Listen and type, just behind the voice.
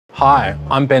Hi,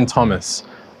 I'm Ben Thomas.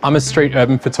 I'm a street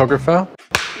urban photographer.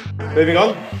 Moving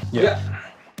on? Yeah.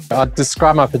 I'd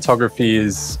describe my photography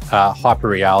as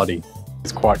hyper-reality.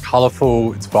 It's quite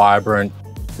colourful, it's vibrant,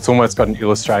 it's almost got an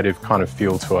illustrative kind of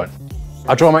feel to it.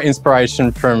 I draw my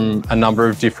inspiration from a number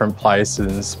of different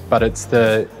places, but it's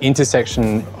the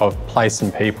intersection of place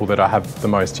and people that I have the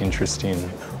most interest in.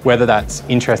 Whether that's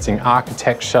interesting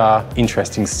architecture,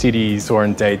 interesting cities, or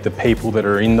indeed the people that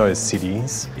are in those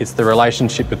cities, it's the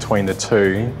relationship between the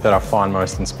two that I find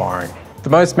most inspiring. The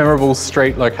most memorable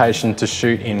street location to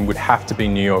shoot in would have to be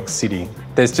New York City.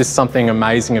 There's just something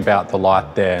amazing about the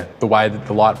light there, the way that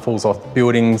the light falls off the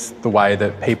buildings, the way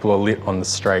that people are lit on the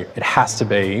street. It has to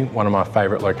be one of my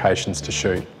favourite locations to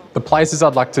shoot. The places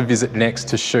I'd like to visit next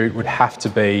to shoot would have to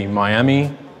be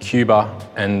Miami, Cuba,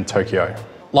 and Tokyo.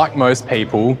 Like most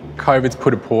people, COVID's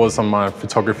put a pause on my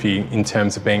photography in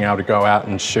terms of being able to go out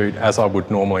and shoot as I would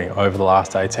normally over the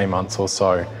last 18 months or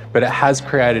so. But it has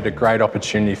created a great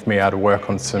opportunity for me to work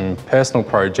on some personal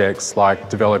projects like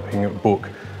developing a book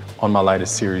on my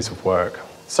latest series of work.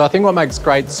 So I think what makes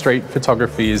great street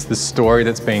photography is the story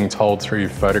that's being told through your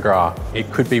photograph.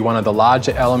 It could be one of the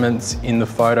larger elements in the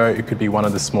photo, it could be one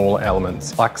of the smaller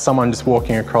elements, like someone just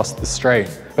walking across the street.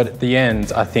 But at the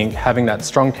end, I think having that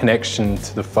strong connection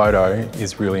to the photo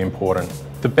is really important.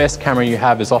 The best camera you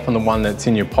have is often the one that's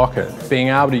in your pocket. Being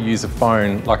able to use a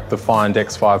phone like the Find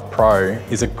X5 Pro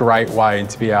is a great way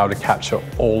to be able to capture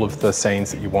all of the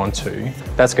scenes that you want to.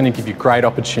 That's going to give you great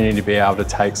opportunity to be able to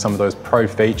take some of those pro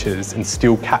features and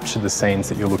still capture the scenes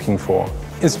that you're looking for.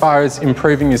 As far as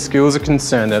improving your skills are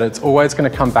concerned, that it's always going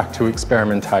to come back to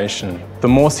experimentation. The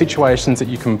more situations that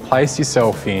you can place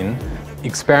yourself in,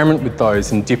 experiment with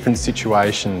those in different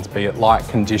situations, be it light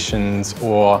conditions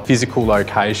or physical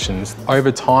locations.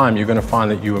 Over time, you're going to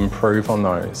find that you improve on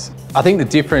those. I think the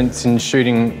difference in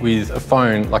shooting with a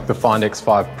phone like the Find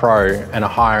X5 Pro and a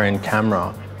higher end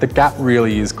camera, the gap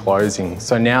really is closing.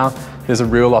 So now there's a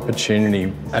real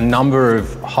opportunity. A number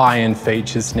of high-end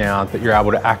features now that you're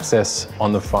able to access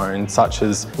on the phone, such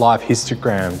as live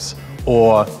histograms,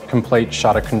 or complete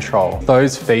shutter control.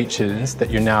 Those features that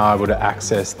you're now able to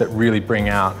access that really bring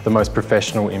out the most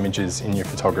professional images in your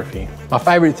photography. My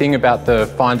favourite thing about the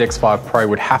Find X5 Pro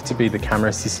would have to be the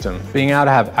camera system. Being able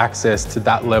to have access to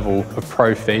that level of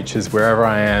pro features wherever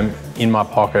I am in my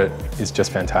pocket is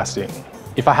just fantastic.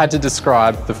 If I had to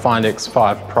describe the Find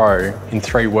X5 Pro in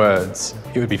 3 words,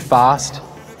 it would be fast,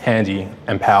 handy,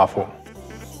 and powerful.